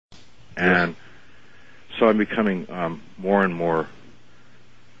And so I'm becoming more and more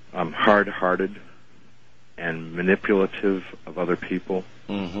hard-hearted and manipulative of other people.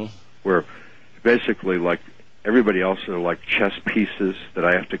 Mm-hmm. Where basically, like, everybody else are like chess pieces that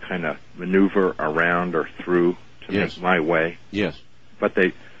I have to kind of maneuver around or through to make my way. Yes.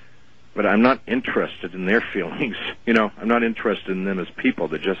 But I'm not interested in their feelings. You know, I'm not interested in them as people.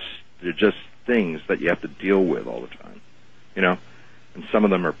 They're just things that you have to deal with all the time. You know, and some of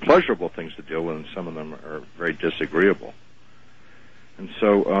them are pleasurable things to deal with, and some of them are very disagreeable. And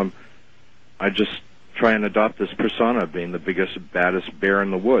so I just try and adopt this persona of being the biggest, baddest bear in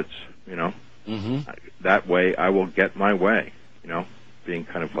the woods. You know, that way I will get my way. You know, being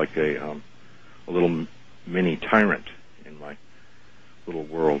kind of like a little mini tyrant in my little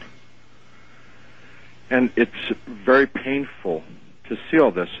world. And it's very painful to see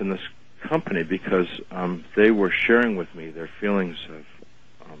all this in this company because they were sharing with me their feelings of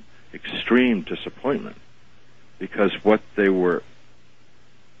extreme disappointment because what they were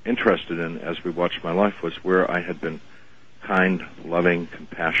interested in as we watched my life was where I had been kind, loving,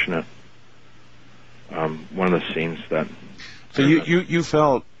 compassionate. One of the scenes that... So you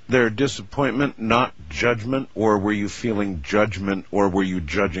felt their disappointment, not judgment, or were you feeling judgment, or were you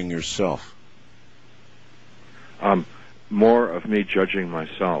judging yourself? More of me judging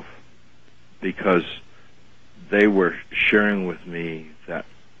myself because they were sharing with me that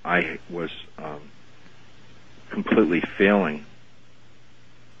I was completely failing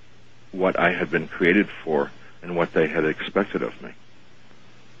what I had been created for and what they had expected of me.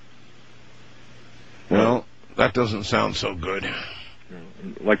 Well, that doesn't sound so good.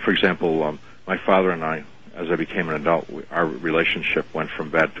 Like, for example, my father and I, as I became an adult, our relationship went from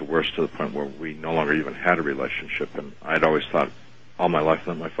bad to worse to the point where we no longer even had a relationship. And I'd always thought all my life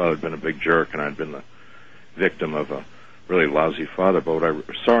that my father had been a big jerk and I'd been the victim of a really lousy father. But what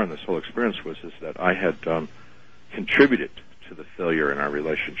I saw in this whole experience was that I had contributed to the failure in our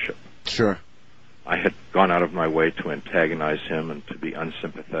relationship. Sure. I had gone out of my way to antagonize him and to be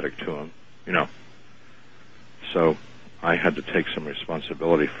unsympathetic to him, you know. So I had to take some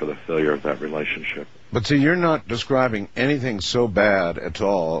responsibility for the failure of that relationship. But see, you're not describing anything so bad at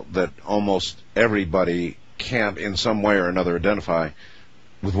all that almost everybody can't in some way or another identify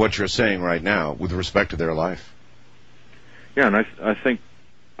with what you're saying right now with respect to their life. Yeah, and I think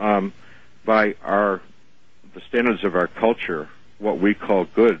by the standards of our culture, what we call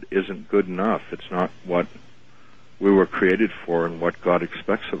good isn't good enough. It's not what we were created for and what God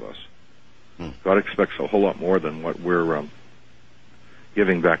expects of us. God expects a whole lot more than what we're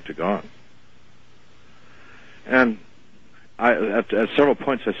giving back to God. And at several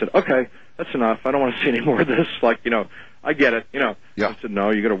points I said, okay, that's enough. I don't want to see any more of this. Like, you know, I get it. You know, I said, no,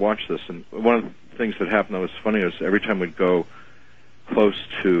 you got to watch this. And one of the things that happened that was funny is every time we'd go close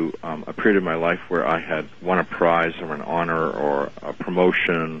to a period of my life where I had won a prize or an honor or a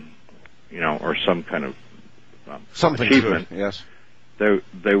promotion, you know, or some kind of something achievement, good. Yes.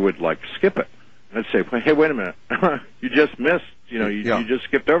 They would like skip it. And I'd say, hey, wait a minute, you just missed. You know, you just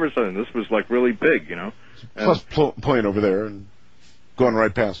skipped over something. This was like really big. You know, plus point over there and going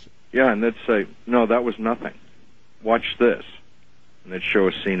right past it. Yeah, and they'd say, no, that was nothing. Watch this. And they'd show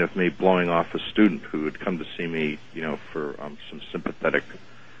a scene of me blowing off a student who had come to see me, you know, for some sympathetic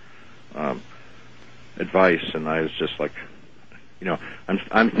advice, and I was just like, you know,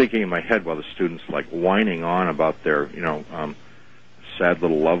 I'm thinking in my head while the student's like whining on about their, you know, sad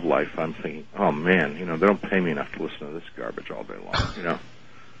little love life. I'm thinking, oh man, you know, they don't pay me enough to listen to this garbage all day long, you know.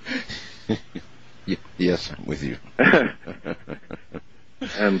 Yes, I'm with you.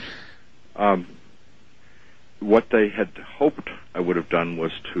 And what they had hoped I would have done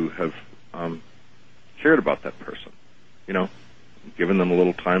was to have cared about that person, you know, given them a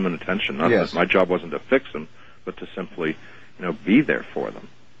little time and attention. Not that my job wasn't to fix them, but to simply, you know, be there for them,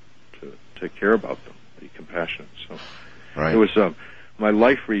 to care about them, be compassionate. So it was my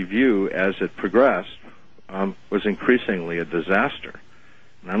life review as it progressed was increasingly a disaster,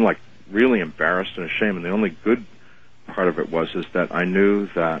 and I'm like really embarrassed and ashamed. And the only good part of it was that I knew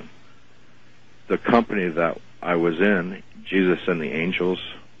that the company that I was in, Jesus and the angels,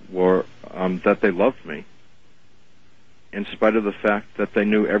 were that they loved me in spite of the fact that they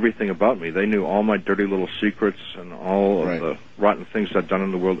knew everything about me. They knew all my dirty little secrets and all of the rotten things I'd done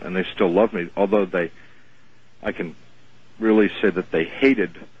in the world, and they still loved me. Although I can really say that they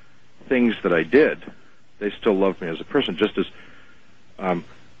hated things that I did, they still loved me as a person. Just as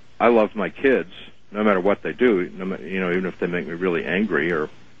I love my kids, no matter what they do, you know, even if they make me really angry or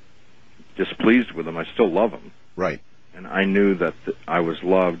displeased with them, I still love them. Right. And I knew that I was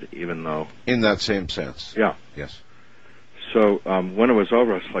loved, even though... In that same sense. Yeah. Yes. So when it was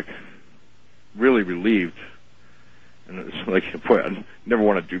over, I was like, really relieved. And it's like, boy, I never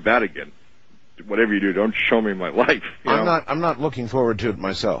want to do that again. Whatever you do, don't show me my life. I'm not looking forward to it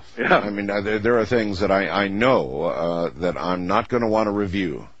myself. Yeah. I mean, there are things that I know that I'm not going to want to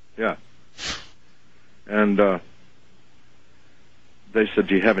review. Yeah. And they said,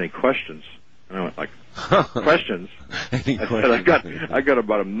 "Do you have any questions?" And I went like, "Questions?" Any I questions? said, I got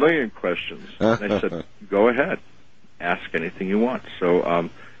about 1 million questions. And they said, "Go ahead, ask anything you want." So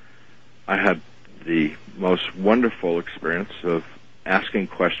I had the most wonderful experience of asking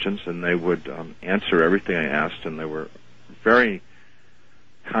questions, and they would answer everything I asked, and they were very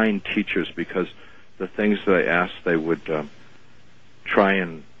kind teachers, because the things that I asked, they would try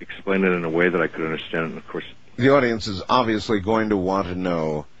and explain it in a way that I could understand. And of course, the audience is obviously going to want to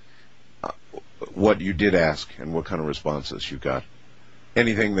know what you did ask and what kind of responses you got.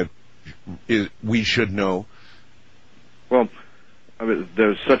 Anything that we should know? Well, I mean,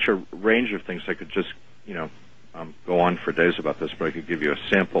 there's such a range of things I could just, go on for days about this, but I could give you a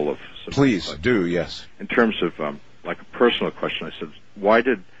sample of some. Please do, yes. In terms of, like a personal question, I said, why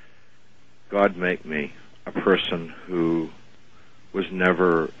did God make me a person who was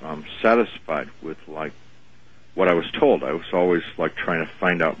never satisfied with, like, what I was told? I was always, like, trying to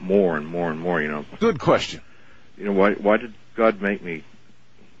find out more and more and more, Good question. Why did God make me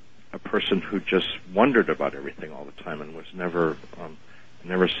a person who just wondered about everything all the time and was never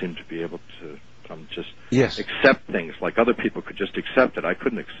seemed to be able to just accept things like other people could just accept it? I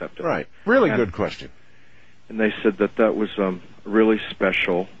couldn't accept it. Right. Really good question. And they said that was a really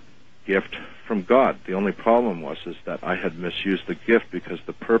special gift from God. The only problem was that I had misused the gift, because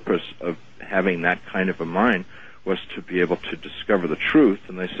the purpose of having that kind of a mind was to be able to discover the truth.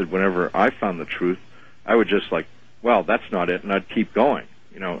 And they said whenever I found the truth, I would just like, well, that's not it, and I'd keep going.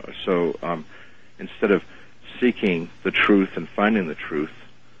 So instead of seeking the truth and finding the truth,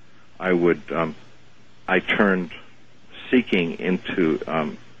 I turned seeking into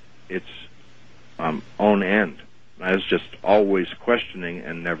its own end. I was just always questioning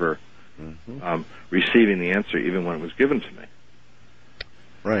and never receiving the answer, even when it was given to me.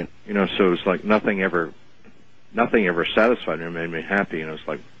 Right. So it was like nothing ever satisfied me or made me happy. It's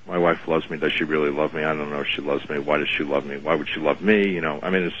like, my wife loves me. Does she really love me? I don't know if she loves me. Why does she love me? Why would she love me? I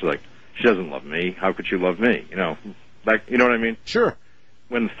mean, it's like, she doesn't love me. How could she love me? Like, you know what I mean? Sure.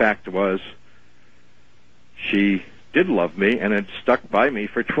 When the fact was, she did love me, and it stuck by me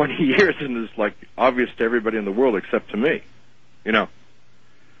for 20 years, and is like obvious to everybody in the world except to me.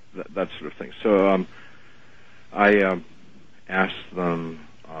 That sort of thing. So I asked them.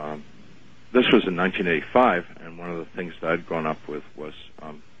 This was in 1985, and one of the things that I'd grown up with was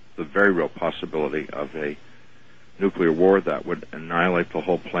the very real possibility of a nuclear war that would annihilate the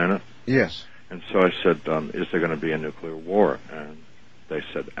whole planet. Yes. And so I said, is there going to be a nuclear war? And they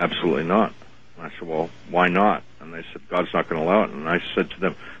said, absolutely not. And I said, well, why not? And they said, God's not going to allow it. And I said to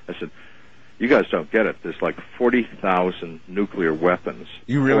them, you guys don't get it. There's like 40,000 nuclear weapons.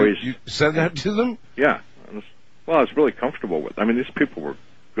 You really you said that to them? Yeah. Well, I was really comfortable with it. I mean, these people were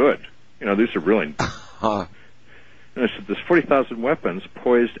good. These are really... And I said, there's 40,000 weapons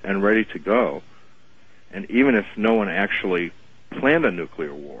poised and ready to go. And even if no one actually planned a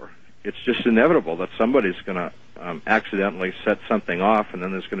nuclear war, it's just inevitable that somebody's going to accidentally set something off, and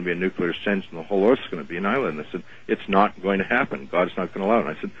then there's going to be a nuclear exchange, and the whole Earth's going to be annihilated. And I said, it's not going to happen. God's not going to allow it.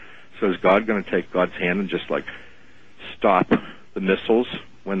 And I said, so is God going to take God's hand and just, like, stop the missiles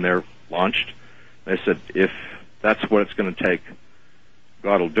when they're launched? And I said, if that's what it's going to take,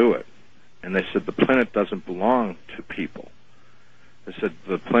 God will do it. And they said, the planet doesn't belong to people. They said,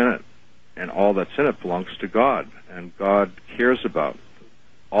 the planet and all that's in it belongs to God, and God cares about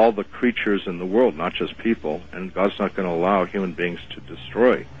all the creatures in the world, not just people, and God's not going to allow human beings to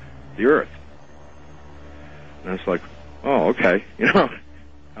destroy the earth. And it's like, oh, okay,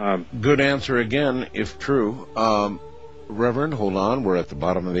 Good answer again, if true. Reverend, hold on, we're at the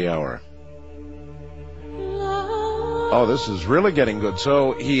bottom of the hour. Oh, this is really getting good.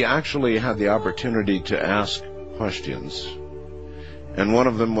 So he actually had the opportunity to ask questions, and one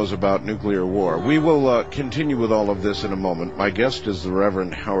of them was about nuclear war. We will continue with all of this in a moment. My guest is the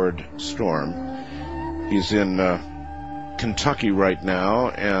Reverend Howard Storm. He's in Kentucky right now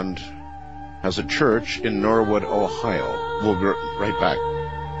and has a church in Norwood, Ohio. We'll be right back.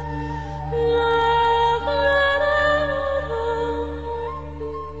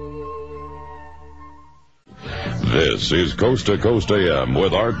 This is Coast to Coast AM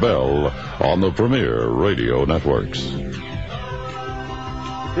with Art Bell on the Premier Radio Networks.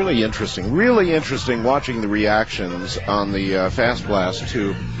 Really interesting watching the reactions on the Fast Blast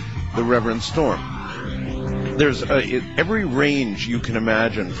to the Reverend Storm. There's every range you can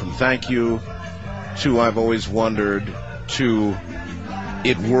imagine, from thank you to I've always wondered, to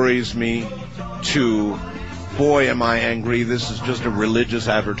it worries me, to boy am I angry, this is just a religious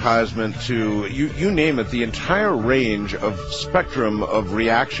advertisement, to you name it, the entire range of spectrum of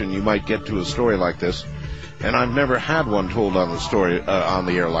reaction you might get to a story like this. And I've never had one told on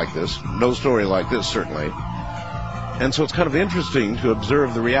the air like this. No story like this, certainly. And so it's kind of interesting to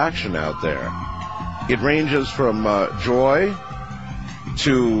observe the reaction out there. It ranges from joy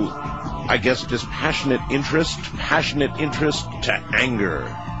to, I guess, just passionate interest to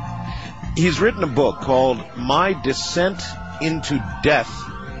anger. He's written a book called My Descent into Death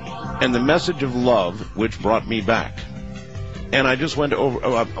and the Message of Love Which Brought Me Back. And I just went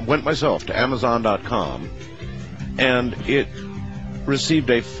myself to Amazon.com, and it received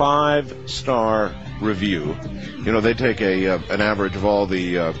a 5-star review. You know, they take an average of all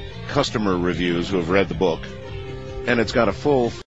the customer reviews who have read the book, and it's got a full